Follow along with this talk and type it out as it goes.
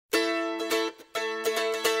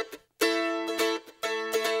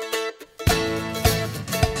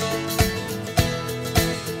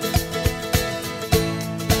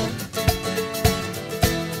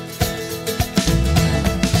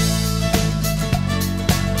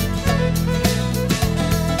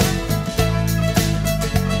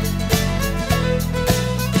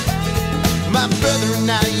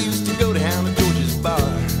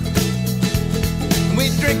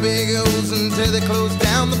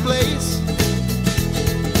place.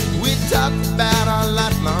 We talked about our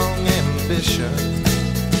lifelong ambition.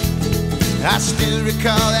 I still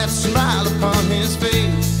recall that smile upon his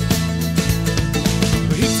face.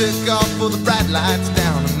 He took off for the bright lights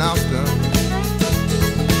down in Austin.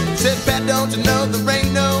 Said, Pat, don't you know there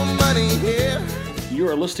ain't no money here? You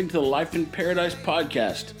are listening to the Life in Paradise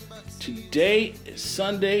podcast. Today is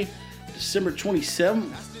Sunday, December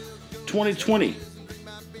 27th, 2020.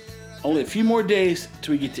 Only a few more days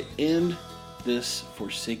till we get to end this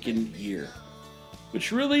forsaken year.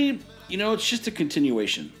 Which really, it's just a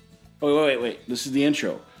continuation. Oh, wait. This is the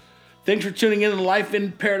intro. Thanks for tuning in to the Life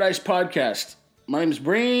in Paradise podcast. My name is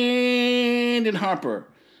Brandon Harper.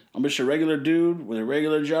 I'm just a regular dude with a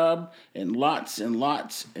regular job and lots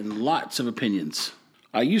of opinions.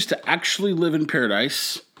 I used to actually live in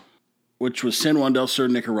Paradise, which was San Juan del Sur,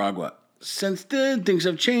 Nicaragua. Since then, things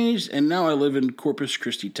have changed, and now I live in Corpus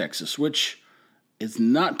Christi, Texas, which is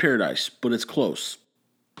not Paradise, but it's close.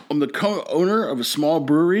 I'm the co-owner of a small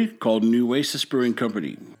brewery called New Oasis Brewing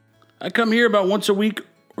Company. I come here about once a week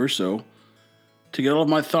or so to get all of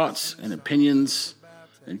my thoughts and opinions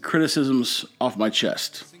and criticisms off my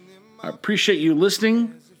chest. I appreciate you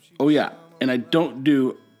listening. Oh yeah, and I don't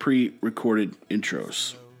do pre-recorded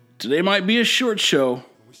intros. Today might be a short show.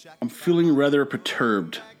 I'm feeling rather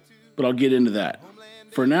perturbed, but I'll get into that.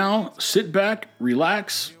 For now, sit back,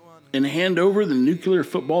 relax, and hand over the nuclear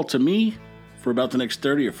football to me for about the next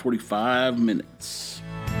 30 or 45 minutes.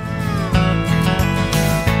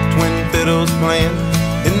 Twin fiddles playing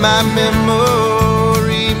in my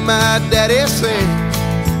memory, my daddy said,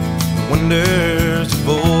 wonders of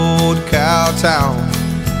old Cowtown.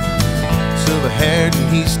 Silver-haired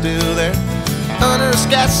and he's still there, under a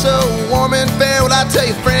sky so warm and fair. Well, I tell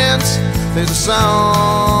you, friends, there's a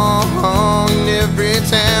song in every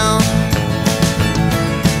town.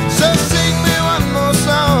 So sing me one more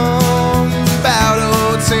song about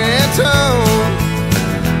old San Antone.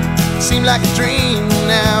 Seemed like a dream,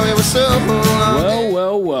 now it was so long.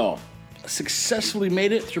 Well. I successfully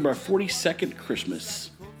made it through my 42nd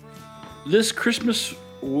Christmas. This Christmas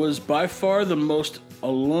was by far the most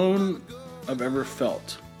alone I've ever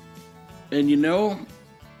felt. And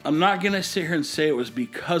I'm not going to sit here and say it was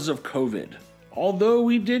because of COVID. Although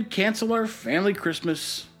we did cancel our family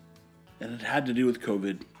Christmas, and it had to do with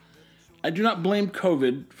COVID. I do not blame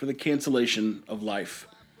COVID for the cancellation of life.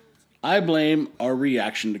 I blame our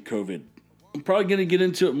reaction to COVID. I'm probably going to get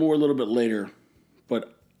into it more a little bit later,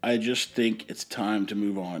 but I just think it's time to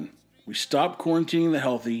move on. We stop quarantining the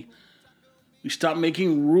healthy. We stop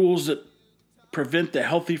making rules that prevent the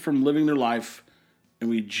healthy from living their life, and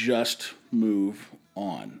we just move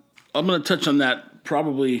on. I'm going to touch on that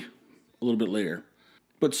probably a little bit later.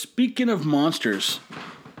 But speaking of monsters,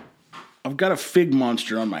 I've got a fig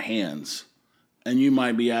monster on my hands. And you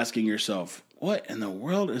might be asking yourself, what in the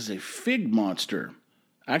world is a fig monster?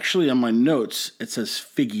 Actually, on my notes, it says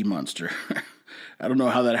figgy monster. I don't know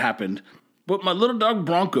how that happened. But my little dog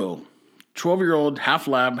Bronco, 12-year-old, half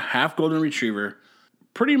lab, half golden retriever,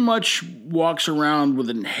 pretty much walks around with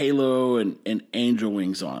a halo and angel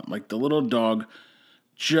wings on. Like, the little dog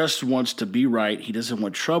just wants to be right. He doesn't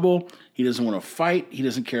want trouble. He doesn't want to fight. He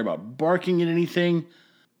doesn't care about barking at anything.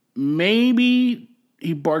 Maybe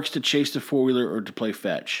he barks to chase the four-wheeler or to play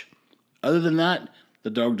fetch. Other than that,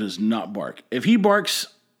 the dog does not bark. If he barks,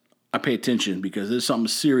 I pay attention because there's something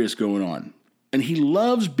serious going on. And he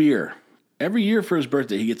loves beer. Every year for his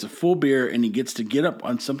birthday, he gets a full beer and he gets to get up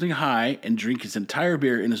on something high and drink his entire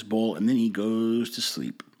beer in his bowl, and then he goes to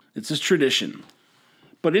sleep. It's his tradition.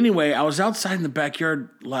 But anyway, I was outside in the backyard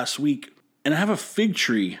last week, and I have a fig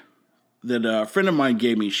tree that a friend of mine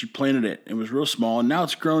gave me. She planted it. It was real small, and now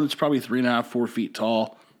it's grown. It's probably 3.5, 4 feet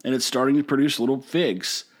tall, and it's starting to produce little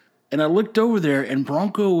figs. And I looked over there, and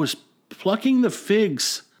Bronco was plucking the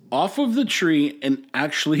figs off of the tree and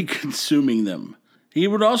actually consuming them. He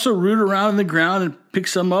would also root around in the ground and pick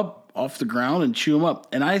some up off the ground and chew them up.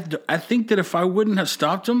 And I think that if I wouldn't have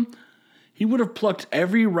stopped him, he would have plucked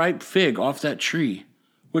every ripe fig off that tree,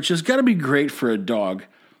 which has got to be great for a dog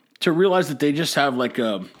to realize that they just have like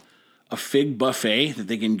a fig buffet that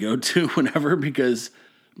they can go to whenever, because,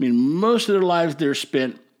 most of their lives they're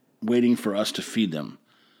spent waiting for us to feed them.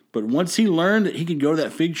 But once he learned that he could go to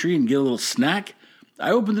that fig tree and get a little snack,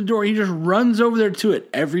 I opened the door. He just runs over there to it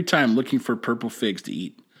every time looking for purple figs to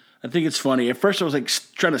eat. I think it's funny. At first I was like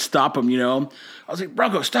trying to stop him, I was like,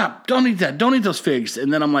 Bronco, stop. Don't eat that. Don't eat those figs.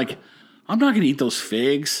 And then I'm like, I'm not going to eat those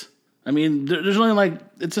figs. There's only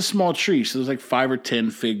it's a small tree, so there's like 5 or 10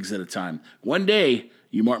 figs at a time. One day,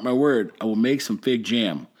 you mark my word, I will make some fig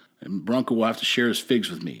jam, and Bronco will have to share his figs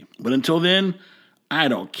with me. But until then, I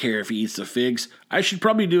don't care if he eats the figs. I should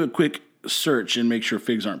probably do a quick search and make sure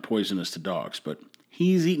figs aren't poisonous to dogs, but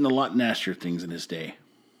he's eaten a lot nastier things in his day.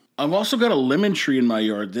 I've also got a lemon tree in my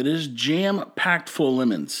yard that is jam-packed full of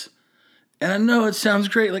lemons. And I know it sounds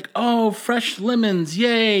great, like, oh, fresh lemons,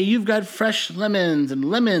 yay, you've got fresh lemons and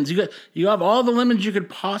lemons. You have all the lemons you could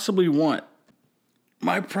possibly want.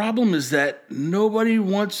 My problem is that nobody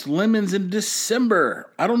wants lemons in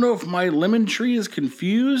December. I don't know if my lemon tree is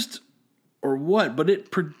confused or what, but it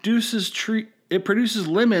produces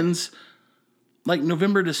lemons like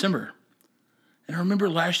November, December. And I remember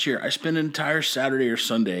last year, I spent an entire Saturday or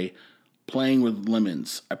Sunday playing with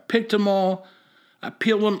lemons. I picked them all. I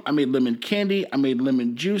peeled them. I made lemon candy. I made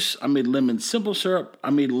lemon juice. I made lemon simple syrup. I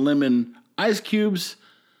made lemon ice cubes.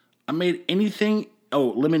 I made anything.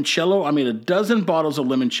 Oh, limoncello. I made a dozen bottles of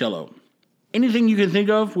limoncello. Anything you can think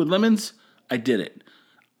of with lemons, I did it.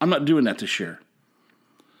 I'm not doing that this year.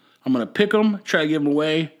 I'm going to pick them, try to give them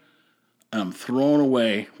away, and I'm throwing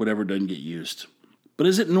away whatever doesn't get used. But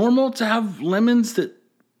is it normal to have lemons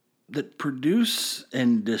that produce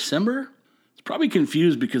in December? It's probably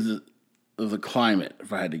confused because of the climate,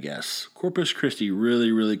 if I had to guess. Corpus Christi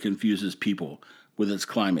really, really confuses people with its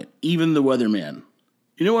climate, even the weatherman.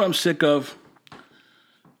 You know what I'm sick of?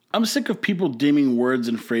 I'm sick of people deeming words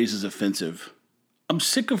and phrases offensive. I'm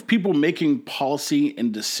sick of people making policy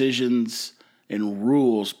and decisions and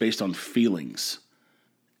rules based on feelings.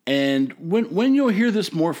 And when you'll hear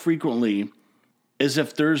this more frequently, is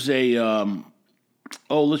if there's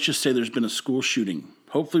let's just say there's been a school shooting.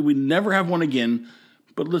 Hopefully we never have one again,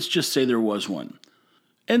 but let's just say there was one.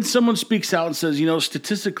 And someone speaks out and says,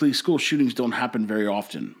 statistically, school shootings don't happen very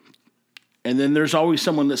often. And then there's always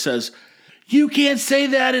someone that says, you can't say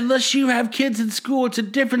that unless you have kids in school. It's a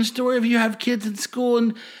different story if you have kids in school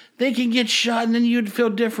and they can get shot and then you'd feel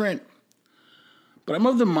different. But I'm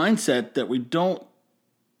of the mindset that we don't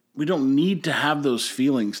need to have those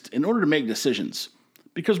feelings in order to make decisions,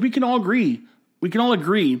 because we can all agree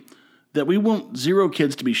that we want 0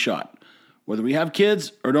 kids to be shot. Whether we have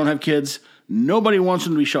kids or don't have kids, nobody wants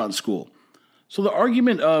them to be shot in school. So the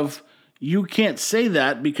argument of you can't say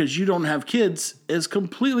that because you don't have kids is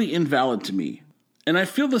completely invalid to me. And I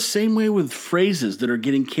feel the same way with phrases that are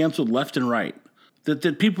getting canceled left and right.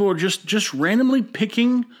 That people are just randomly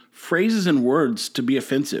picking phrases and words to be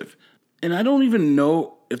offensive. And I don't even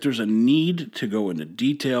know if there's a need to go into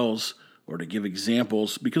details or to give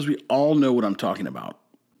examples, because we all know what I'm talking about.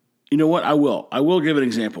 You know what? I will give an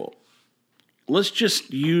example. Let's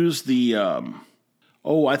just use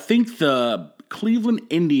I think the Cleveland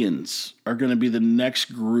Indians are going to be the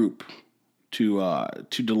next group to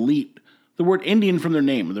delete the word Indian from their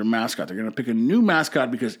name, their mascot. They're going to pick a new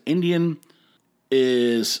mascot because Indian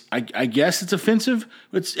is, I guess it's offensive.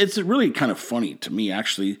 It's really kind of funny to me,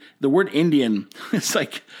 actually. The word Indian, it's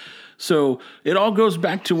like, so it all goes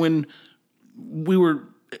back to when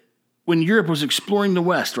Europe was exploring the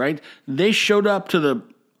West, right? They showed up to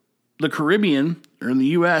the Caribbean or in the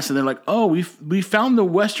U.S. and they're like, oh, we found the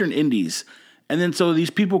Western Indies. And then so these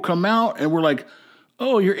people come out and we're like,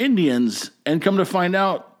 oh, you're Indians. And come to find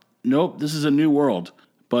out, nope, this is a new world.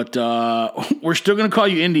 But we're still going to call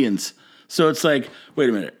you Indians. So it's like, wait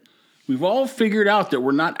a minute. We've all figured out that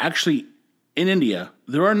we're not actually in India.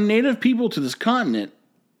 There are native people to this continent,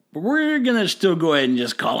 but we're going to still go ahead and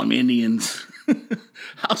just call them Indians.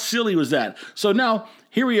 How silly was that? So now,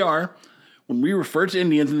 here we are. When we refer to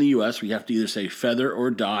Indians in the U.S., we have to either say feather or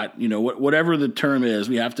dot, whatever the term is.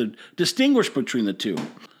 We have to distinguish between the two.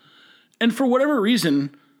 And for whatever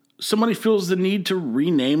reason, somebody feels the need to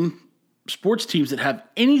rename sports teams that have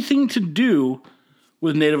anything to do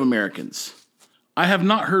with Native Americans. I have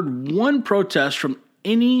not heard one protest from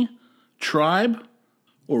any tribe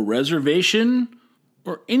or reservation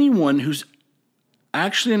or anyone who's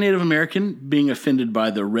actually a Native American being offended by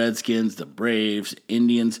the Redskins, the Braves,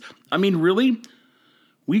 Indians. I mean, really,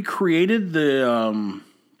 we created the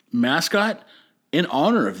mascot in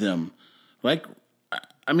honor of them.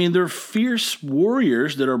 They're fierce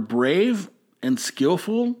warriors that are brave and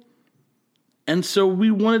skillful. And so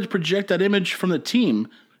we wanted to project that image from the team.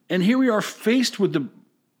 And here we are faced with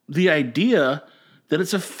the idea that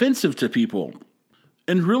it's offensive to people.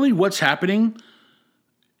 And really what's happening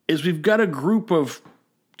is we've got a group of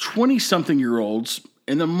 20-something-year-olds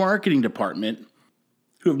in the marketing department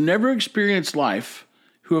who have never experienced life,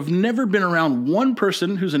 who have never been around one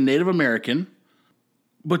person who's a Native American,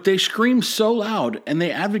 but they scream so loud and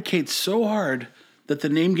they advocate so hard that the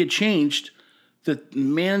name get changed that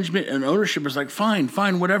management and ownership is like, fine,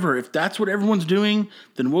 whatever. If that's what everyone's doing,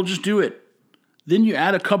 then we'll just do it. Then you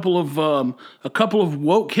add a couple of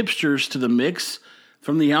woke hipsters to the mix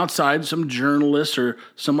from the outside, some journalist or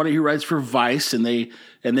somebody who writes for Vice, and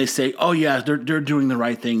they say, oh yeah, they're doing the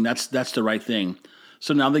right thing. That's the right thing.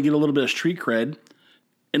 So now they get a little bit of street cred.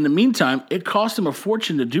 In the meantime, it cost them a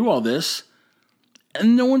fortune to do all this,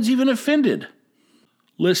 and no one's even offended.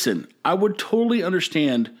 Listen, I would totally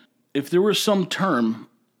understand if there was some term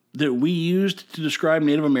that we used to describe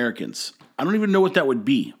Native Americans. I don't even know what that would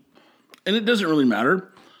be. And it doesn't really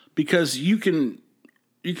matter, because you can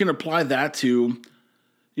apply that to,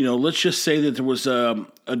 let's just say that there was a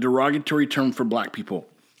derogatory term for black people,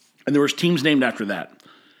 and there was teams named after that.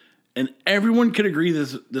 And everyone could agree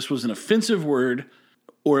that this was an offensive word,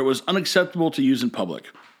 or it was unacceptable to use in public.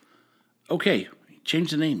 Okay,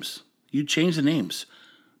 change the names. You change the names.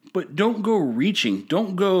 But don't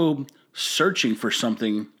go searching for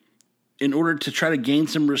something in order to try to gain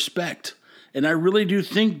some respect. And I really do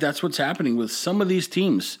think that's what's happening with some of these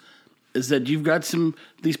teams, is that you've got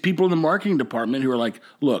these people in the marketing department who are like,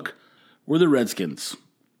 look, we're the Redskins.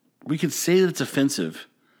 We could say that it's offensive.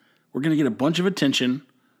 We're going to get a bunch of attention.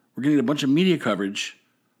 We're going to get a bunch of media coverage.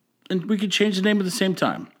 And we could change the name at the same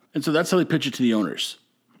time. And so that's how they pitch it to the owners.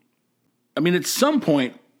 I mean, at some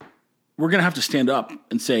point, we're going to have to stand up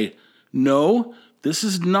and say, no, this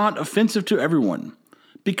is not offensive to everyone.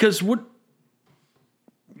 Because what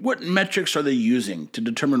metrics are they using to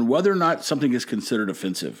determine whether or not something is considered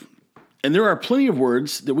offensive? And there are plenty of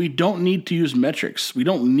words that we don't need to use metrics. We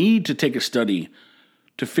don't need to take a study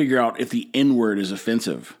to figure out if the N word is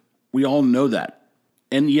offensive. We all know that.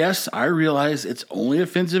 And yes, I realize it's only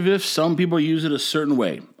offensive if some people use it a certain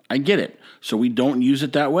way. I get it. So we don't use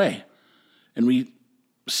it that way. And we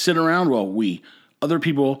sit around, other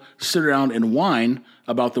people sit around and whine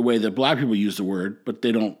about the way that black people use the word, but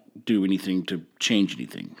they don't do anything to change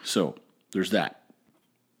anything. So there's that.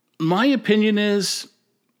 My opinion is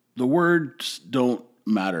the words don't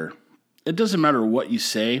matter. It doesn't matter what you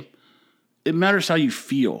say. It matters how you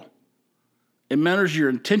feel. It matters your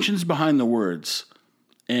intentions behind the words.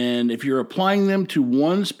 And if you're applying them to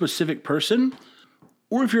one specific person,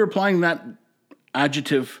 or if you're applying that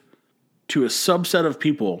adjective to a subset of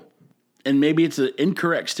people, and maybe it's an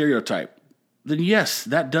incorrect stereotype, then yes,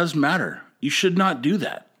 that does matter. You should not do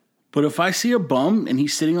that. But if I see a bum and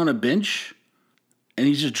he's sitting on a bench and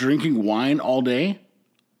he's just drinking wine all day,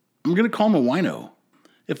 I'm going to call him a wino.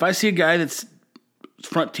 If I see a guy that's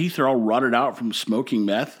front teeth are all rotted out from smoking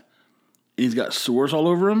meth, and he's got sores all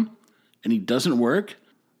over him, and he doesn't work,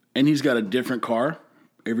 and he's got a different car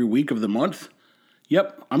every week of the month,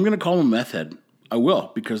 yep, I'm going to call him a meth head. I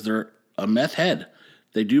will, because they're a meth head.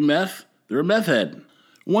 They do meth, they're a meth head.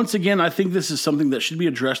 Once again, I think this is something that should be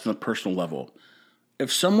addressed on a personal level.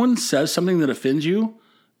 If someone says something that offends you,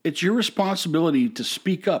 it's your responsibility to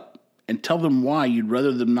speak up and tell them why you'd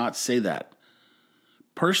rather them not say that.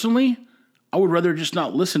 Personally, I would rather just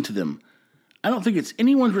not listen to them. I don't think it's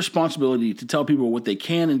anyone's responsibility to tell people what they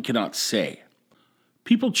can and cannot say.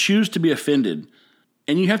 People choose to be offended,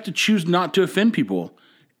 and you have to choose not to offend people.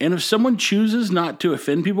 And if someone chooses not to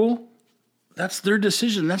offend people, that's their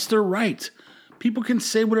decision. That's their right. People can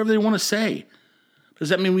say whatever they want to say. Does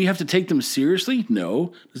that mean we have to take them seriously?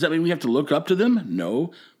 No. Does that mean we have to look up to them?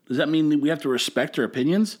 No. Does that mean we have to respect their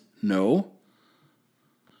opinions? No.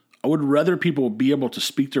 I would rather people be able to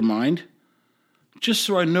speak their mind just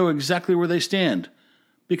so I know exactly where they stand.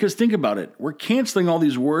 Because think about it. We're canceling all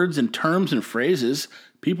these words and terms and phrases.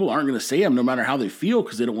 People aren't going to say them no matter how they feel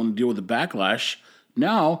because they don't want to deal with the backlash.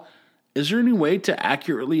 Now, is there any way to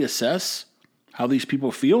accurately assess how these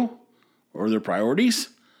people feel or their priorities?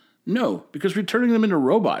 No, because we're turning them into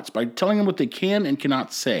robots by telling them what they can and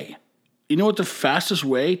cannot say. You know what the fastest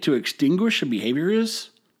way to extinguish a behavior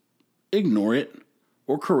is? Ignore it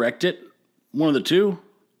or correct it. One of the two.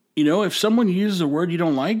 You know, if someone uses a word you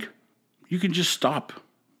don't like, you can just stop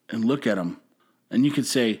and look at them. And you can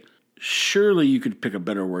say, surely you could pick a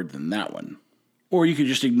better word than that one. Or you could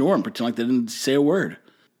just ignore them, pretend like they didn't say a word.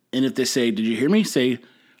 And if they say, did you hear me? Say,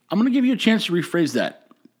 I'm going to give you a chance to rephrase that.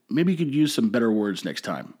 Maybe you could use some better words next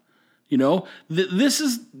time. You know, this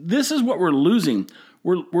is what we're losing.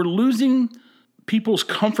 We're losing people's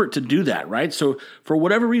comfort to do that, right? So for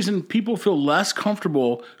whatever reason, people feel less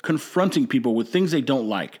comfortable confronting people with things they don't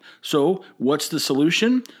like. So what's the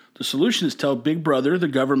solution? The solution is tell Big Brother, the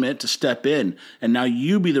government, to step in. And now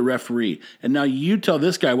you be the referee. And now you tell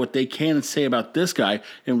this guy what they can say about this guy,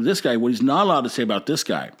 and this guy what he's not allowed to say about this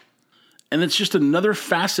guy. And it's just another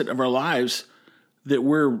facet of our lives that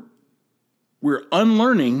we're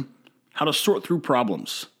unlearning how to sort through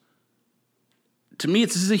problems. To me,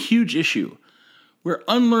 this is a huge issue. We're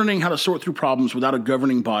unlearning how to sort through problems without a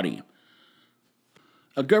governing body.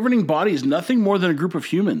 A governing body is nothing more than a group of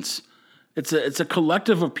humans. It's a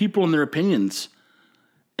collective of people and their opinions.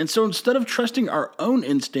 And so instead of trusting our own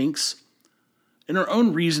instincts and our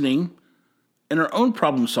own reasoning and our own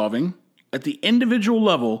problem solving at the individual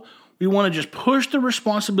level, we want to just push the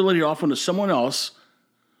responsibility off onto someone else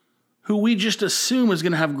who we just assume is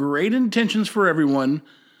going to have great intentions for everyone,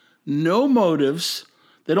 no motives.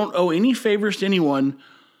 They don't owe any favors to anyone.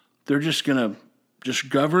 They're just going to just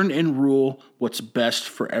govern and rule what's best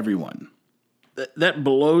for everyone. That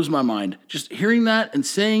blows my mind. Just hearing that and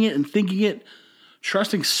saying it and thinking it,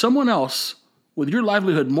 trusting someone else with your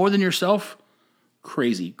livelihood more than yourself,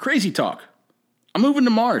 crazy. Crazy talk. I'm moving to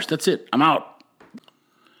Mars. That's it. I'm out.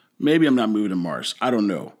 Maybe I'm not moving to Mars. I don't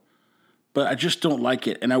know. But I just don't like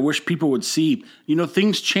it. And I wish people would see,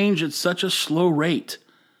 things change at such a slow rate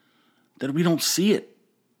that we don't see it.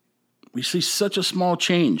 We see such a small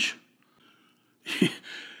change.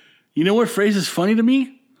 You know what phrase is funny to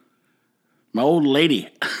me? My old lady.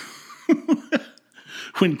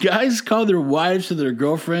 When guys call their wives to their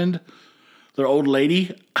girlfriend, their old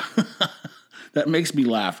lady, that makes me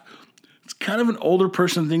laugh. It's kind of an older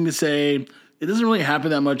person thing to say. It doesn't really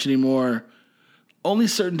happen that much anymore. Only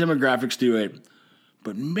certain demographics do it.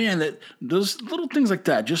 But man, those little things like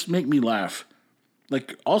that just make me laugh.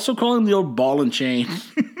 Like also calling the old ball and chain.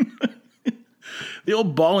 The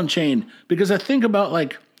old ball and chain. Because I think about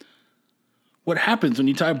what happens when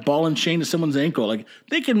you tie a ball and chain to someone's ankle. Like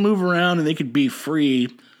they can move around and they could be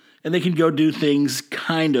free and they can go do things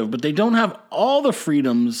kind of, but they don't have all the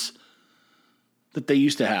freedoms that they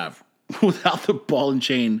used to have without the ball and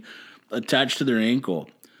chain attached to their ankle.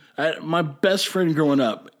 My best friend growing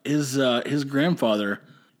up, his grandfather,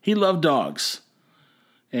 he loved dogs.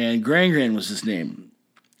 And Gran was his name.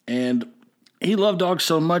 And he loved dogs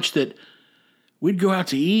so much that we'd go out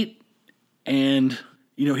to eat and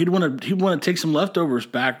he'd want to take some leftovers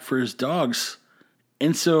back for his dogs.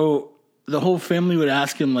 And so the whole family would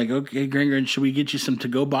ask him, okay, Gran, should we get you some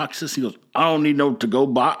to-go boxes? He goes, I don't need no to-go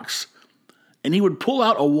box. And he would pull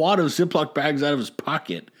out a wad of Ziploc bags out of his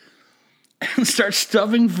pocket and start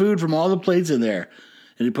stuffing food from all the plates in there.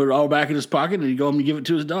 And he'd put it all back in his pocket and he'd go home and give it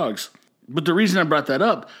to his dogs. But the reason I brought that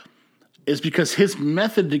up is because his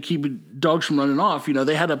method to keep dogs from running off,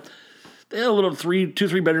 they had a little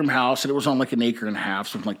 2-3 bedroom house, and it was on an acre and a half,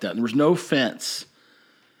 something like that. And there was no fence.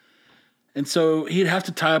 And so he'd have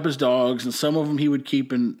to tie up his dogs, and some of them he would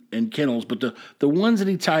keep in kennels. But the ones that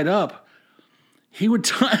he tied up, he would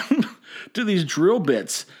tie them to these drill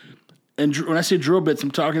bits. And when I say drill bits,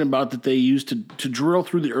 I'm talking about that they used to drill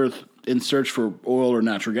through the earth in search for oil or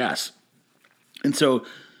natural gas. And so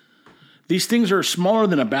these things are smaller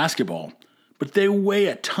than a basketball. But they weigh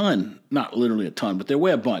a ton, not literally a ton, but they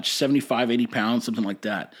weigh a bunch, 75, 80 pounds, something like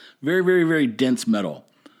that. Very, very, very dense metal.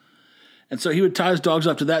 And so he would tie his dogs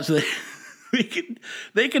up to that so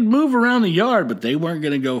they could move around the yard, but they weren't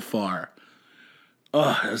going to go far.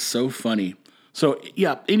 Oh, that's so funny. So,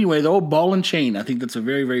 yeah, anyway, the old ball and chain, I think that's a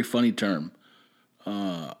very, very funny term.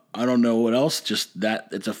 I don't know what else, just that.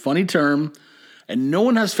 It's a funny term, and no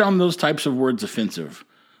one has found those types of words offensive.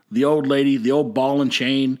 The old lady, the old ball and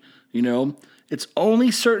chain, It's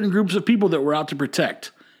only certain groups of people that we're out to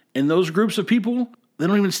protect. And those groups of people, they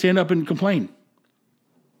don't even stand up and complain.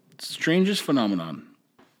 It's the strangest phenomenon.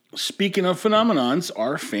 Speaking of phenomenons,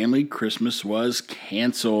 our family Christmas was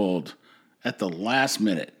canceled at the last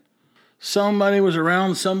minute. Somebody was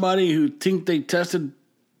around somebody who think they tested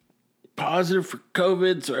positive for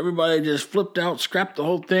COVID, so everybody just flipped out, scrapped the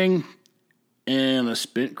whole thing, and I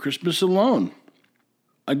spent Christmas alone.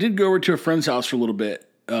 I did go over to a friend's house for a little bit.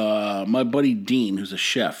 My buddy Dean, who's a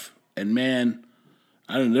chef, and man,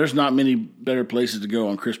 there's not many better places to go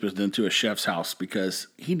on Christmas than to a chef's house because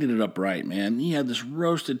he did it up right, man. He had this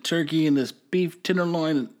roasted turkey and this beef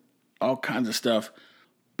tenderloin and all kinds of stuff.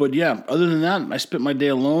 But yeah, other than that, I spent my day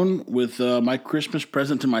alone with my Christmas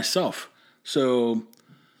present to myself. So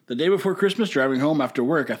the day before Christmas, driving home after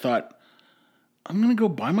work, I thought, I'm going to go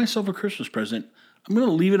buy myself a Christmas present. I'm going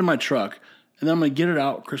to leave it in my truck, and then I'm going to get it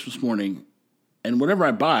out Christmas morning. And whatever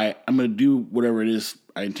I buy, I'm going to do whatever it is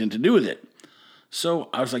I intend to do with it. So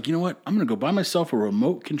I was like, you know what? I'm going to go buy myself a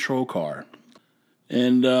remote control car.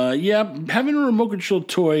 And having a remote control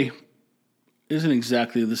toy this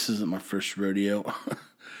isn't my first rodeo.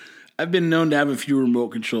 I've been known to have a few remote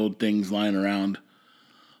controlled things lying around.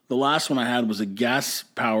 The last one I had was a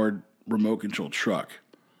gas-powered remote control truck.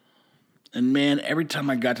 And man, every time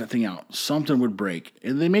I got that thing out, something would break.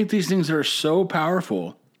 And they make these things that are so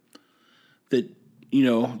powerful that,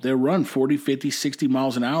 they run 40, 50, 60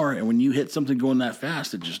 miles an hour. And when you hit something going that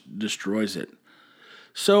fast, it just destroys it.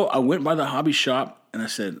 So I went by the hobby shop and I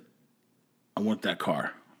said, I want that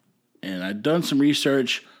car. And I'd done some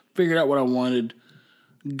research, figured out what I wanted,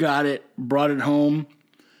 got it, brought it home,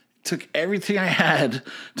 took everything I had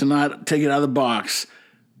to not take it out of the box,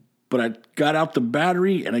 but I got out the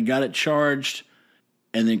battery and I got it charged.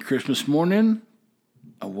 And then Christmas morning,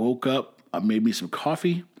 I woke up, I made me some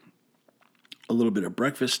coffee, a little bit of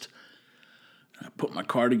breakfast, and I put my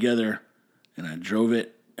car together, and I drove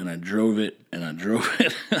it, and I drove it, and I drove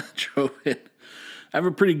it, and I drove it. I have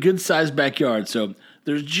a pretty good-sized backyard, so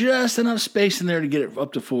there's just enough space in there to get it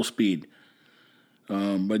up to full speed.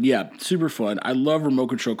 But yeah, super fun. I love remote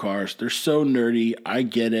control cars. They're so nerdy. I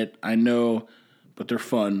get it. I know, but they're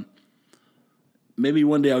fun. Maybe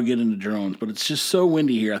one day I'll get into drones, but it's just so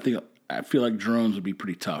windy here. I feel like drones would be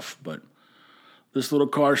pretty tough, but this little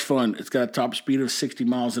car's fun. It's got a top speed of 60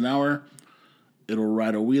 miles an hour. It'll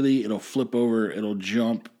ride a wheelie. It'll flip over. It'll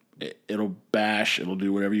jump. It'll bash. It'll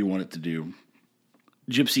do whatever you want it to do.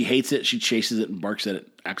 Gypsy hates it. She chases it and barks at it,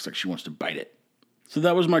 acts like she wants to bite it. So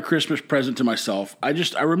that was my Christmas present to myself. I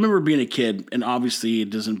remember being a kid, and obviously it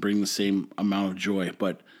doesn't bring the same amount of joy,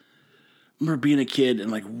 but I remember being a kid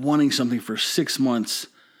and like wanting something for 6 months,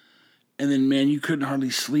 and then, man, you couldn't hardly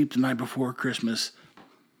sleep the night before Christmas.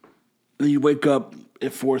 And then you wake up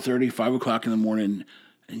at 4:30, 5 o'clock in the morning,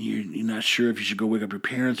 and you're not sure if you should go wake up your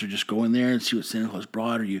parents or just go in there and see what Santa Claus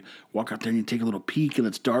brought, or you walk out there and you take a little peek and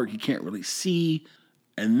it's dark, you can't really see.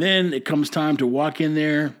 And then it comes time to walk in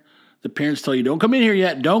there. The parents tell you, don't come in here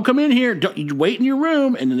yet. Don't come in here. You wait in your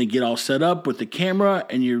room. And then they get all set up with the camera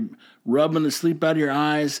and you're rubbing the sleep out of your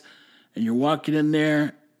eyes. And you're walking in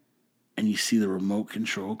there and you see the remote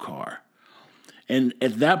control car. And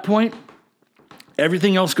at that point,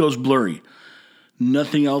 everything else goes blurry.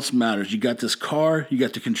 Nothing else matters. You got this car. You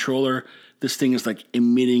got the controller. This thing is like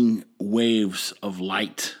emitting waves of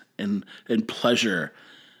light and pleasure.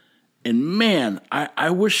 And man, I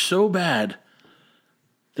wish so bad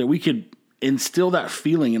that we could instill that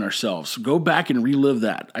feeling in ourselves. Go back and relive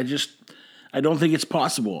that. I don't think it's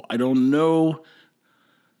possible. I don't know.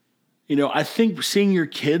 You know, I think seeing your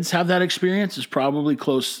kids have that experience is probably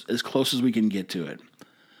as close as we can get to it.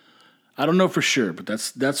 I don't know for sure, but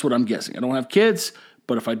that's what I'm guessing. I don't have kids,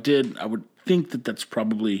 but if I did, I would think that that's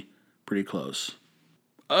probably pretty close.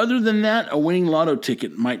 Other than that, a winning lotto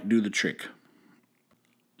ticket might do the trick.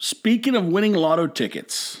 Speaking of winning lotto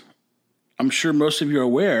tickets, I'm sure most of you are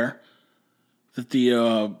aware that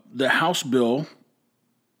the House bill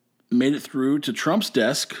made it through to Trump's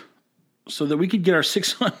desk so that we could get our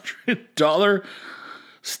 $600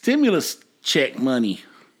 stimulus check money.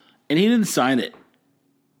 And he didn't sign it.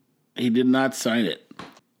 He did not sign it.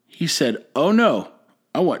 He said, oh no,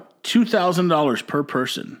 I want $2,000 per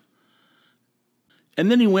person. And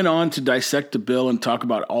then he went on to dissect the bill and talk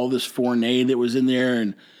about all this foreign aid that was in there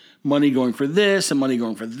and money going for this and money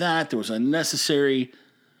going for that. That was unnecessary.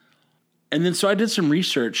 And then so I did some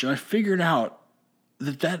research and I figured out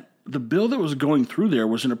that the bill that was going through there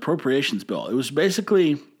was an appropriations bill. It was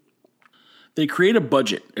basically, they create a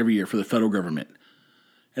budget every year for the federal government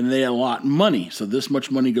and they allot money. So this much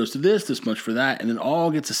money goes to this much for that, and then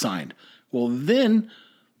all gets assigned. Well, then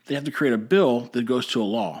they have to create a bill that goes to a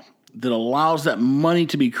law that allows that money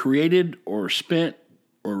to be created or spent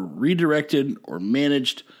or redirected or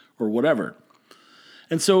managed or whatever.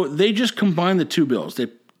 And so they just combine the two bills. They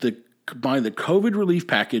combine the COVID relief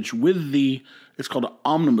package with it's called an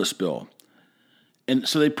omnibus bill. And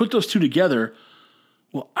so they put those two together.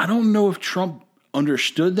 Well, I don't know if Trump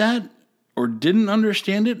understood that or didn't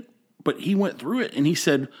understand it, but he went through it and he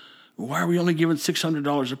said, why are we only giving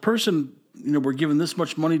 $600 a person? You know, we're giving this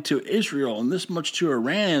much money to Israel and this much to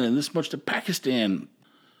Iran and this much to Pakistan.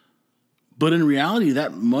 But in reality,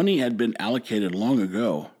 that money had been allocated long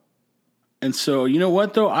ago. And so, you know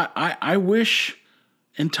what, though? I wish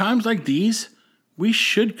in times like these, we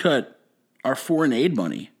should cut our foreign aid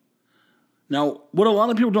money. Now, what a lot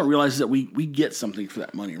of people don't realize is that we get something for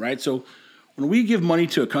that money, right? So when we give money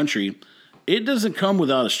to a country, it doesn't come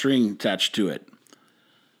without a string attached to it.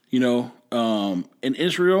 You know, in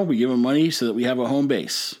Israel, we give them money so that we have a home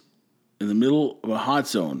base in the middle of a hot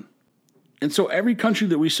zone. And so every country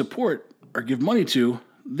that we support or give money to,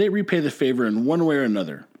 they repay the favor in one way or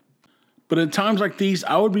another. But in times like these,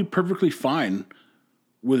 I would be perfectly fine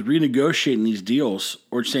with renegotiating these deals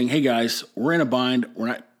or saying, hey guys, we're in a bind.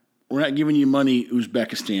 We're not giving you money,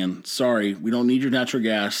 Uzbekistan. Sorry, we don't need your natural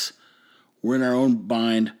gas. We're in our own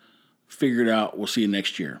bind. Figure it out. We'll see you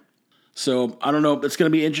next year. So I don't know. It's going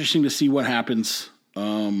to be interesting to see what happens.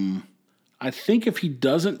 I think if he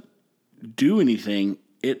doesn't do anything,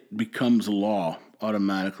 it becomes law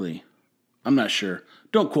automatically. I'm not sure.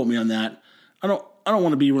 Don't quote me on that. I don't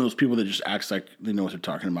want to be one of those people that just acts like they know what they're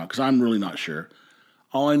talking about because I'm really not sure.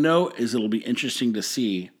 All I know is it'll be interesting to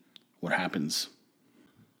see what happens.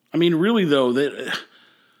 I mean, really though,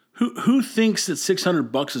 who thinks that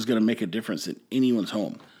 $600 is going to make a difference in anyone's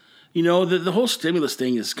home? You know, the whole stimulus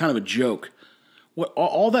thing is kind of a joke. What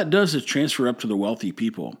all that does is transfer up to the wealthy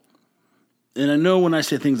people. And I know when I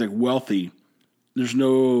say things like wealthy, there's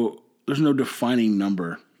no defining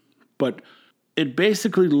number, but it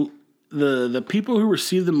basically the people who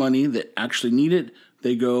receive the money that actually need it,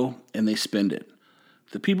 they go and they spend it.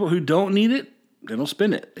 The people who don't need it, they don't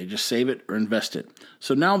spend it. They just save it or invest it.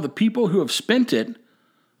 So now the people who have spent it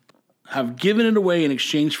have given it away in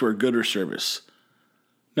exchange for a good or service.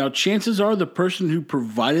 Now, chances are the person who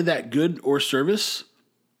provided that good or service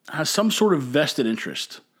has some sort of vested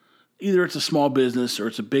interest. Either it's a small business or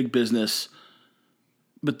it's a big business,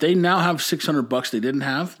 but they now have $600 they didn't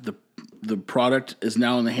have. The product is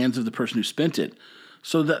now in the hands of the person who spent it.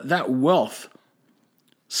 So that wealth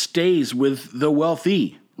stays with the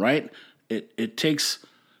wealthy, right? It takes,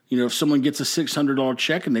 if someone gets a $600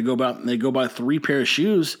 check and they go buy 3 pair of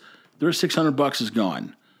shoes, their $600 is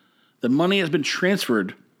gone. The money has been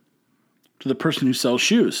transferred to the person who sells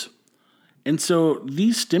shoes. And so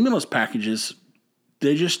these stimulus packages,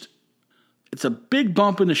 it's a big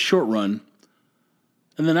bump in the short run.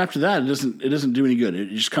 And then after that, it doesn't do any good. It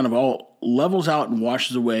just kind of all levels out and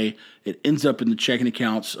washes away. It ends up in the checking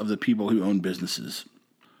accounts of the people who own businesses,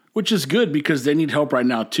 which is good because they need help right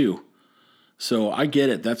now too. So I get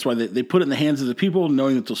it. That's why they put it in the hands of the people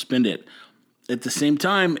knowing that they'll spend it. At the same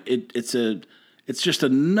time, it's just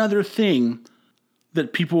another thing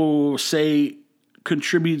that people say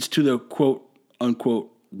contributes to the quote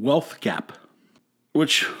unquote wealth gap,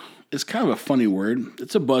 which is kind of a funny word.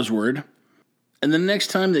 It's a buzzword. And the next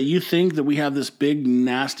time that you think that we have this big,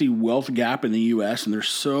 nasty wealth gap in the U.S. and there's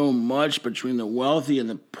so much between the wealthy and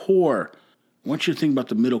the poor, I want you to think about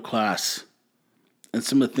the middle class and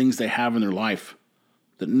some of the things they have in their life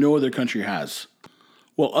that no other country has.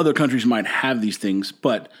 Well, other countries might have these things,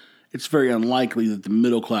 but it's very unlikely that the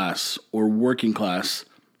middle class or working class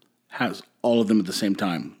has all of them at the same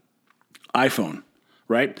time. iPhone,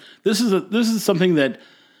 right? This is something that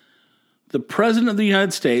the President of the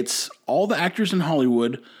United States, all the actors in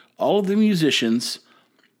Hollywood, all of the musicians,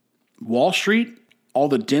 Wall Street, all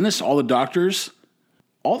the dentists, all the doctors,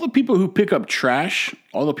 all the people who pick up trash,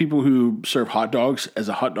 all the people who serve hot dogs as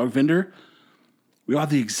a hot dog vendor, we all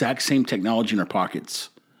have the exact same technology in our pockets.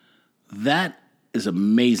 That is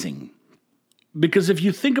amazing. Because if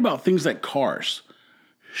you think about things like cars,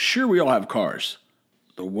 sure, we all have cars.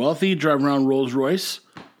 The wealthy drive around Rolls Royce,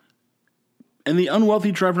 and the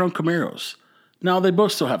unwealthy drive around Camaros. Now, they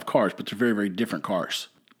both still have cars, but they're very, very different cars.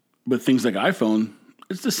 But things like iPhone,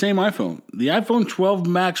 it's the same iPhone. The iPhone 12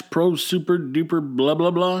 Max Pro Super Duper blah,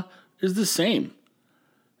 blah, blah is the same.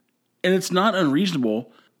 And it's not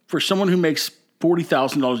unreasonable for someone who makes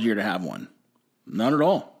 $40,000 a year to have one. Not at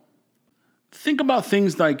all. Think about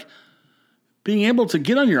things like being able to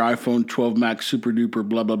get on your iPhone 12 Max Super Duper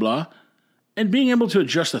blah, blah, blah, and being able to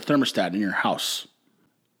adjust the thermostat in your house.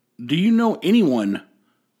 Do you know anyone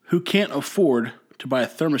who can't afford to buy a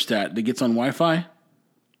thermostat that gets on Wi-Fi?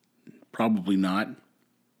 Probably not.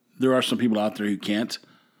 There are some people out there who can't,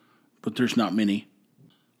 but there's not many.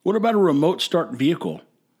 What about a remote start vehicle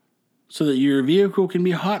so that your vehicle can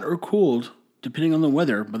be hot or cooled depending on the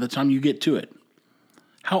weather by the time you get to it?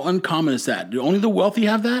 How uncommon is that? Do only the wealthy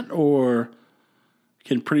have that, or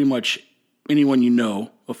can pretty much anyone you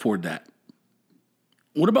know afford that?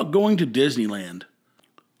 What about going to Disneyland?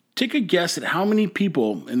 Take a guess at how many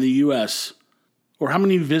people in the U.S. or how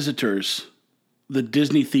many visitors the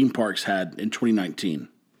Disney theme parks had in 2019.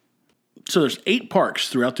 So there's 8 parks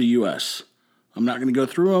throughout the U.S. I'm not going to go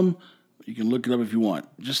through them. You can look it up if you want.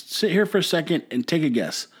 Just sit here for a second and take a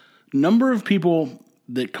guess. Number of people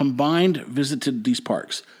that combined visited these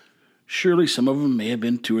parks. Surely some of them may have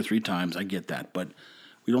been 2 or 3 times. I get that. But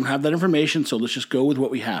we don't have that information, so let's just go with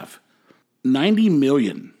what we have. 90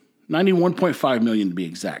 million. 91.5 million to be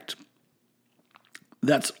exact.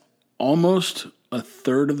 That's almost a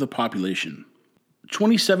third of the population.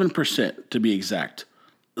 27% to be exact.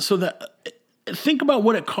 So think about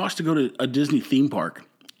what it costs to go to a Disney theme park.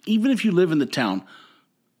 Even if you live in the town,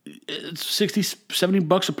 it's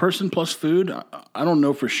 $60-$70 a person plus food. I don't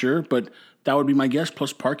know for sure, but that would be my guess,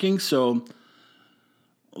 plus parking. So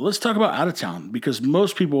let's talk about out of town, because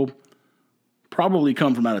most people probably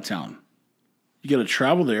come from out of town. You got to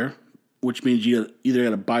travel there, which means you either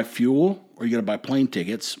got to buy fuel or you got to buy plane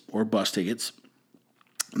tickets or bus tickets.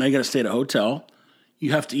 Now you got to stay at a hotel.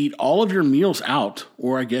 You have to eat all of your meals out,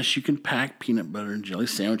 or I guess you can pack peanut butter and jelly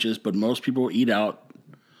sandwiches, but most people eat out.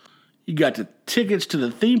 You got the tickets to the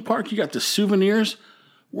theme park. You got the souvenirs.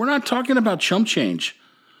 We're not talking about chump change.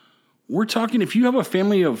 We're talking if you have a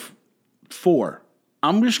family of 4,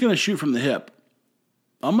 I'm just going to shoot from the hip.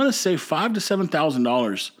 I'm going to say $5,000 to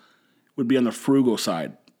 $7,000 would be on the frugal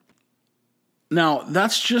side. Now,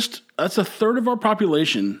 that's a third of our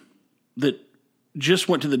population that just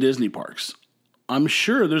went to the Disney parks. I'm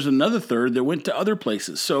sure there's another third that went to other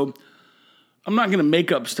places. So I'm not going to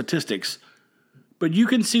make up statistics, but you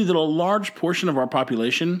can see that a large portion of our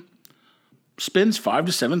population spends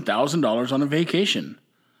 $5,000 to $7,000 on a vacation.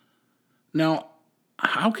 Now,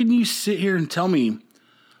 how can you sit here and tell me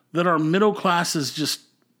that our middle class is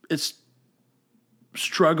it's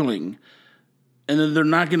struggling and that they're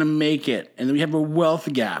not going to make it and that we have a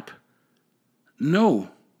wealth gap? No,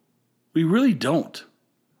 we really don't.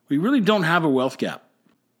 We really don't have a wealth gap.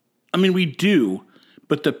 I mean, we do,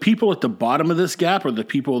 but the people at the bottom of this gap are the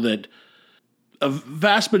people that a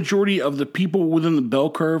vast majority of the people within the bell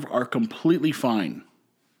curve are completely fine.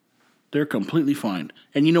 They're completely fine.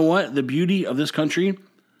 And you know what? The beauty of this country,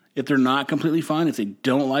 if they're not completely fine, if they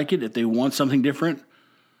don't like it, if they want something different,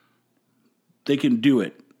 they can do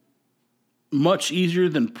it much easier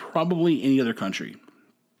than probably any other country.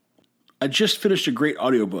 I just finished a great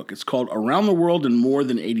audiobook. It's called Around the World in More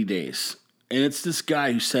Than 80 Days. And it's this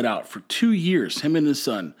guy who set out for 2 years, him and his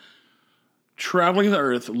son, traveling the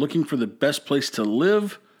earth looking for the best place to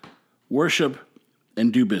live, worship,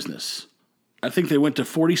 and do business. I think they went to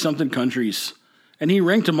 40-something countries, and he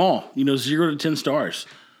ranked them all, 0 to 10 stars.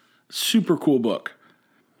 Super cool book.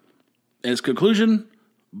 And his conclusion,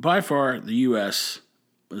 by far, the U.S.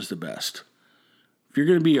 was the best. If you're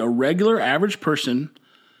going to be a regular average person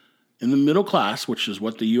in the middle class, which is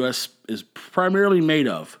what the U.S. is primarily made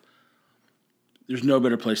of, there's no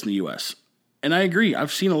better place in the U.S. And I agree.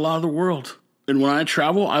 I've seen a lot of the world. And when I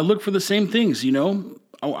travel, I look for the same things, I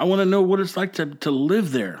want to know what it's like to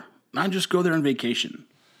live there, not just go there on vacation.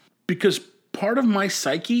 Because part of my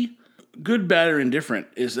psyche, good, bad, or indifferent,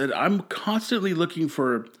 is that I'm constantly looking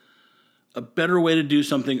for a better way to do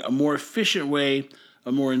something, a more efficient way,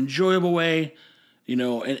 a more enjoyable way,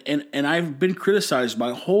 and I've been criticized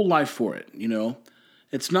my whole life for it,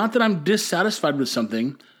 It's not that I'm dissatisfied with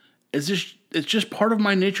something. It's just part of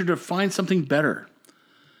my nature to find something better.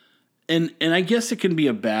 And I guess it can be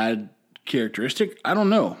a bad characteristic. I don't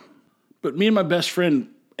know. But me and my best friend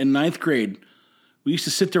in 9th grade, we used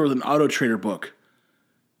to sit there with an Auto Trader book.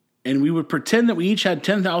 And we would pretend that we each had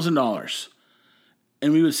 $10,000.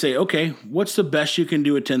 And we would say, okay, what's the best you can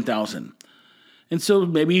do at $10,000? And so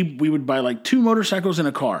maybe we would buy like 2 motorcycles and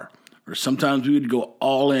a car. Or sometimes we would go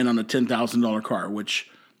all in on a $10,000 car, which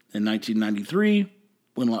in 1993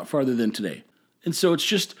 went a lot farther than today. And so it's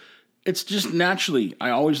just naturally, I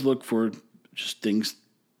always look for just things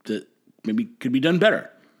that maybe could be done better.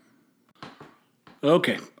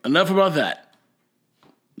 Okay, enough about that.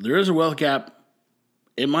 There is a wealth gap.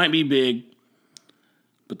 It might be big,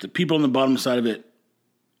 but the people on the bottom side of it,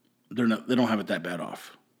 they don't have it that bad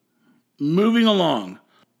off. Moving along,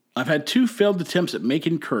 I've had 2 failed attempts at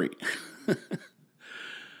making curry.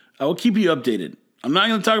 I will keep you updated. I'm not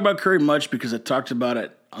going to talk about curry much because I talked about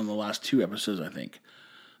it on the last 2 episodes, I think.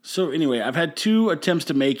 So anyway, I've had 2 attempts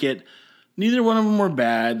to make it. Neither one of them were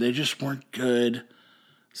bad. They just weren't good.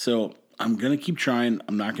 So I'm going to keep trying.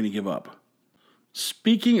 I'm not going to give up.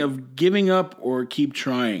 Speaking of giving up or keep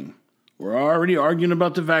trying, we're already arguing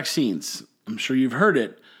about the vaccines. I'm sure you've heard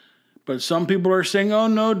it. But some people are saying, oh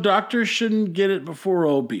no, doctors shouldn't get it before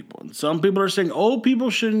old people. And some people are saying old people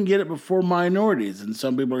shouldn't get it before minorities. And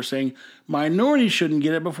some people are saying minorities shouldn't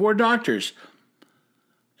get it before doctors.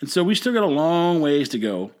 And so we still got a long ways to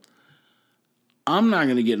go. I'm not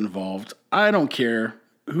going to get involved. I don't care.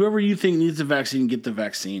 Whoever you think needs the vaccine, get the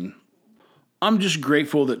vaccine. I'm just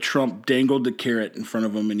grateful that Trump dangled the carrot in front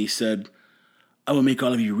of him and he said, I will make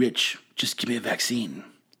all of you rich. Just give me a vaccine.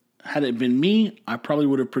 Had it been me, I probably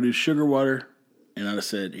would have produced sugar water and I'd have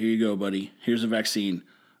said, here you go, buddy. Here's a vaccine.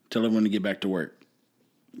 Tell everyone to get back to work.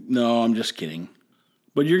 No, I'm just kidding.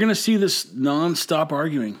 But you're going to see this nonstop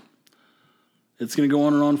arguing. It's going to go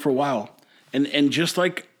on and on for a while. And just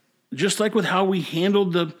like with how we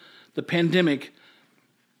handled the pandemic,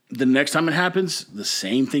 the next time it happens, the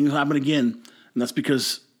same thing will happen again. And that's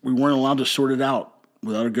because we weren't allowed to sort it out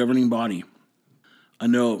without a governing body. I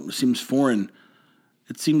know it seems foreign.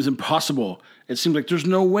 It seems impossible. It seems like there's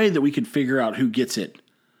no way that we could figure out who gets it.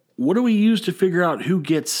 What do we use to figure out who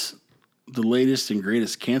gets the latest and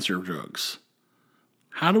greatest cancer drugs?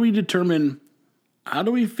 How do we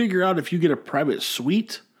figure out if you get a private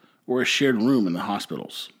suite or a shared room in the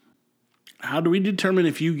hospitals? How do we determine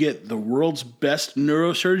if you get the world's best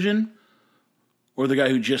neurosurgeon or the guy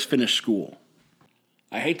who just finished school?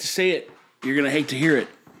 I hate to say it. You're going to hate to hear it.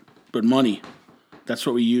 But money, that's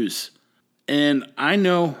what we use. And I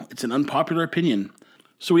know it's an unpopular opinion.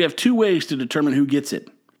 So we have two ways to determine who gets it.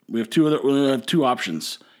 We have two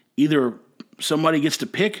options. Either somebody gets to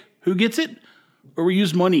pick who gets it, or we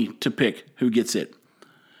use money to pick who gets it.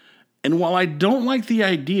 And while I don't like the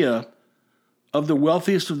idea of the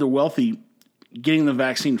wealthiest of the wealthy getting the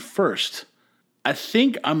vaccine first, I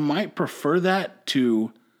think I might prefer that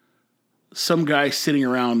to some guy sitting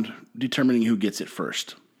around determining who gets it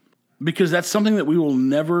first. Because that's something that we will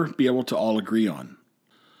never be able to all agree on.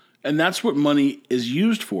 And that's what money is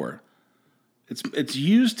used for. It's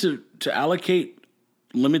used to allocate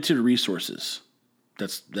limited resources.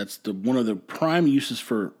 That's one of the prime uses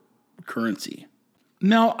for currency.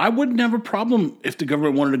 Now, I wouldn't have a problem if the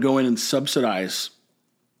government wanted to go in and subsidize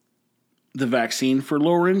the vaccine for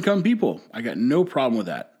lower income people. I got no problem with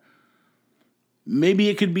that. Maybe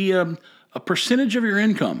it could be a percentage of your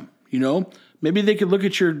income, you know? Maybe they could look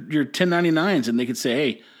at your 1099s and they could say,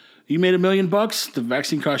 hey, you made $1 million, the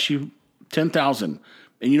vaccine costs you $10,000.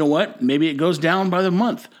 And you know what? Maybe it goes down by the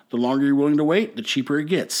month. The longer you're willing to wait, the cheaper it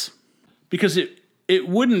gets. Because it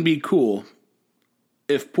wouldn't be cool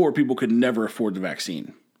if poor people could never afford the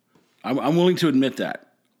vaccine. I'm willing to admit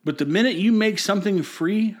that. But the minute you make something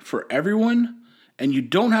free for everyone and you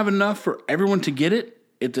don't have enough for everyone to get it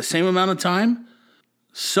at the same amount of time,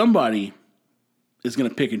 somebody is going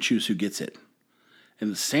to pick and choose who gets it.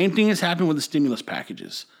 And the same thing has happened with the stimulus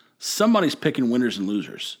packages. Somebody's picking winners and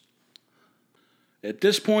losers. At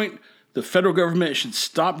this point, the federal government should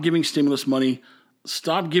stop giving stimulus money,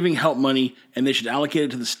 stop giving help money, and they should allocate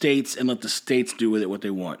it to the states and let the states do with it what they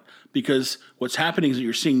want. Because what's happening is that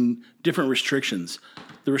you're seeing different restrictions.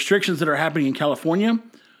 The restrictions that are happening in California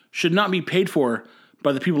should not be paid for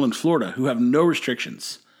by the people in Florida who have no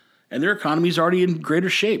restrictions. And their economy is already in greater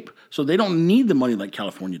shape. So they don't need the money like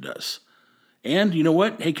California does. And you know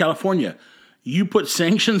what? Hey, California, you put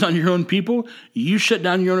sanctions on your own people, you shut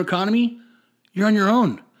down your own economy, you're on your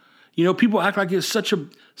own. You know, people act like it's such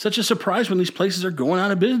a surprise when these places are going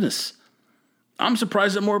out of business. I'm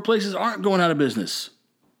surprised that more places aren't going out of business.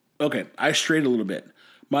 Okay, I strayed a little bit.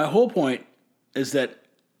 My whole point is that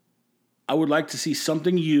I would like to see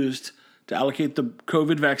something used to allocate the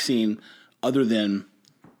COVID vaccine other than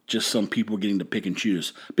just some people getting to pick and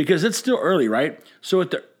choose. Because it's still early, right? So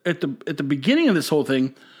at the beginning of this whole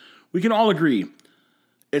thing, we can all agree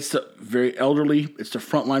it's the very elderly, it's the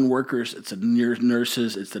frontline workers, it's the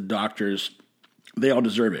nurses, it's the doctors. They all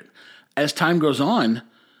deserve it. As time goes on,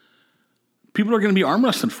 people are going to be arm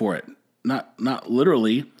wrestling for it. Not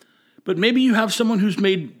literally, but maybe you have someone who's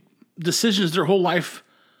made decisions their whole life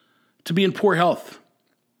to be in poor health,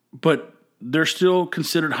 but they're still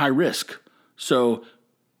considered high risk. So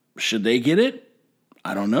should they get it?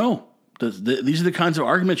 I don't know. These are the kinds of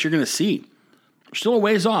arguments you're going to see. We're still a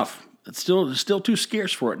ways off. It's still too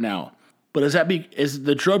scarce for it now. But as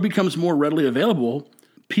the drug becomes more readily available,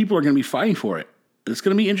 people are going to be fighting for it. It's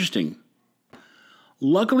going to be interesting.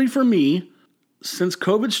 Luckily for me, since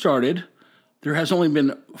COVID started, there has only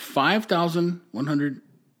been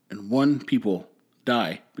 5,101 people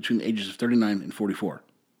die between the ages of 39 and 44.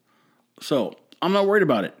 So I'm not worried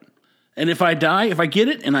about it. And if I get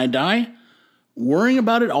it and I die, worrying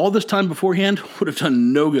about it all this time beforehand would have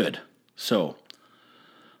done no good. So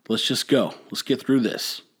let's just go. Let's get through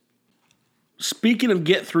this. Speaking of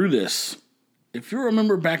get through this, if you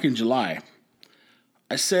remember back in July,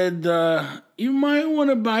 I said you might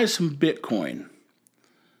want to buy some Bitcoin.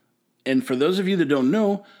 And for those of you that don't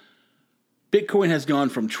know, Bitcoin has gone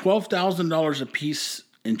from $12,000 a piece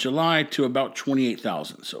in July to about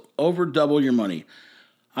 $28,000. So over double your money.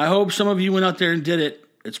 I hope some of you went out there and did it.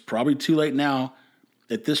 It's probably too late now.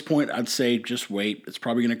 At this point, I'd say just wait. It's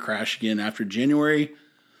probably going to crash again after January.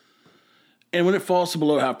 And when it falls to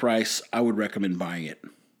below half price, I would recommend buying it.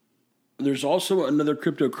 There's also another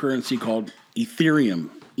cryptocurrency called Ethereum.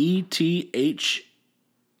 ETHERIUM.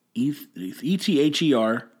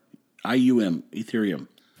 Ethereum.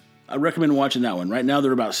 I recommend watching that one. Right now,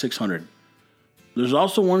 they're about 600. There's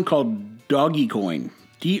also one called Dogecoin.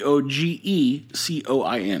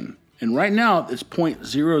 DOGECOIN. And right now, it's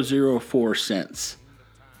 0.004 cents.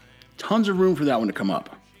 Tons of room for that one to come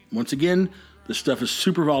up. Once again, this stuff is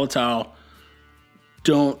super volatile.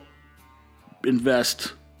 Don't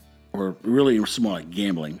invest, or really it's more like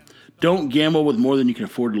gambling. Don't gamble with more than you can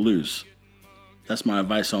afford to lose. That's my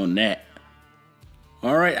advice on that.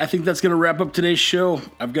 All right, I think that's going to wrap up today's show.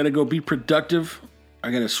 I've got to go be productive. I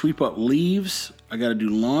got to sweep up leaves. I got to do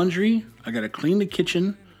laundry. I got to clean the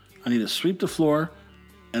kitchen. I need to sweep the floor.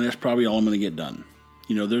 And that's probably all I'm going to get done.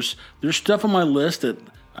 You know, there's stuff on my list that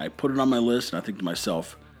I put it on my list and I think to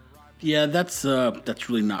myself, yeah, that's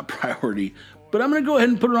really not priority. but I'm going to go ahead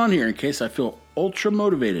and put it on here in case I feel ultra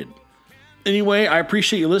motivated. Anyway, I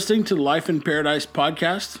appreciate you listening to the Life in Paradise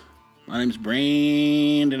podcast. My name's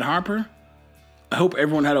Brandon Harper. I hope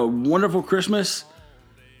everyone had a wonderful Christmas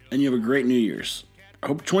and you have a great New Year's. I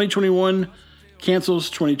hope 2021 cancels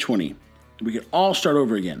 2020. We can all start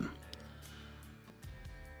over again.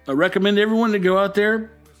 I recommend everyone to go out there,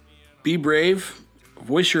 be brave,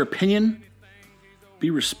 voice your opinion, be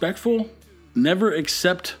respectful, never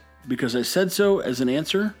accept because I said so as an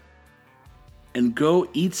answer, and go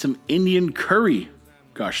eat some Indian curry.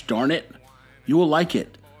 Gosh darn it, you will like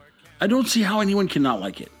it. I don't see how anyone cannot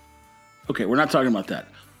like it. Okay, we're not talking about that.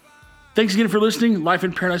 Thanks again for listening. Life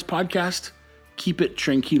in Paradise podcast. Keep it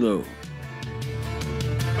tranquilo.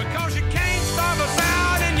 Because you can't starve us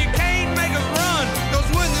out and you can't make us run. Those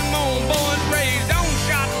with them old boys raised on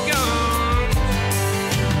shotguns.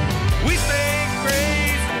 We say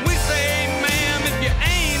grace, we say ma'am. If you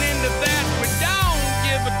ain't into that, we don't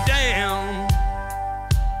give a damn.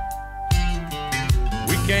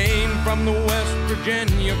 We came from the West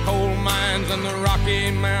Virginia coal mines and the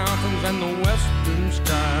Rocky Mountains and the western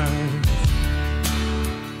skies.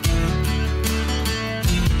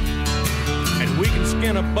 We can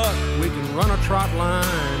skin a buck, we can run a trot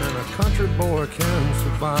line, and a country boy can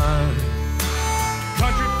survive.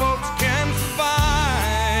 Country folks can survive.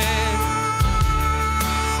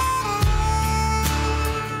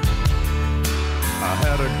 I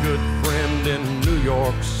had a good friend in New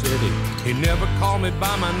York City. He never called me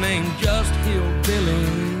by my name, just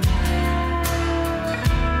Hillbilly.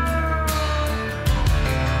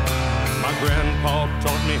 Grandpa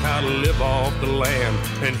taught me how to live off the land,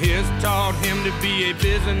 and his taught him to be a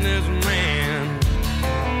businessman.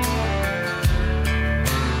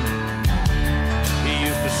 He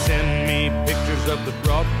used to send me pictures of the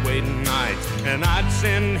Broadway nights, and I'd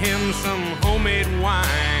send him some homemade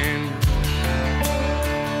wine.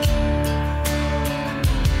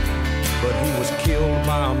 But he was killed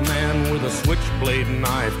by a man with a switchblade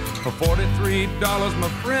knife. For $43, my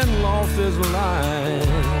friend lost his life.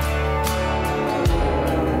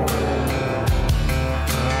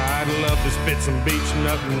 I'd love to spit some beach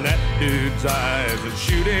nut in that dude's eyes and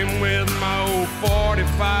shoot him with my old 45,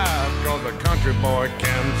 cause a country boy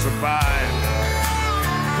can survive.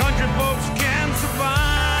 Country folks can survive.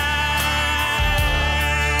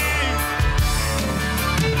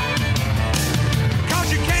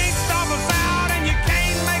 Cause you can't stop us out and you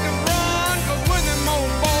can't make us run, cause we're them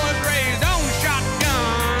old boys raised on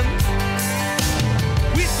shotgun.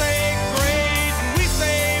 We say grace and we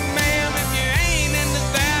say ma'am. If you ain't into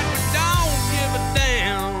that,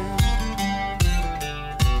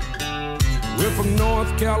 we're from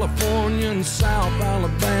North California and South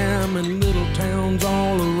Alabama and little towns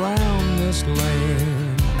all around this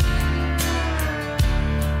land.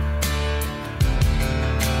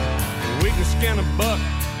 We can skin a buck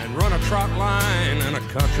and run a trot line, and a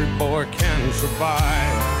country boy can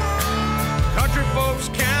survive. Country folks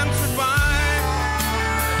can survive.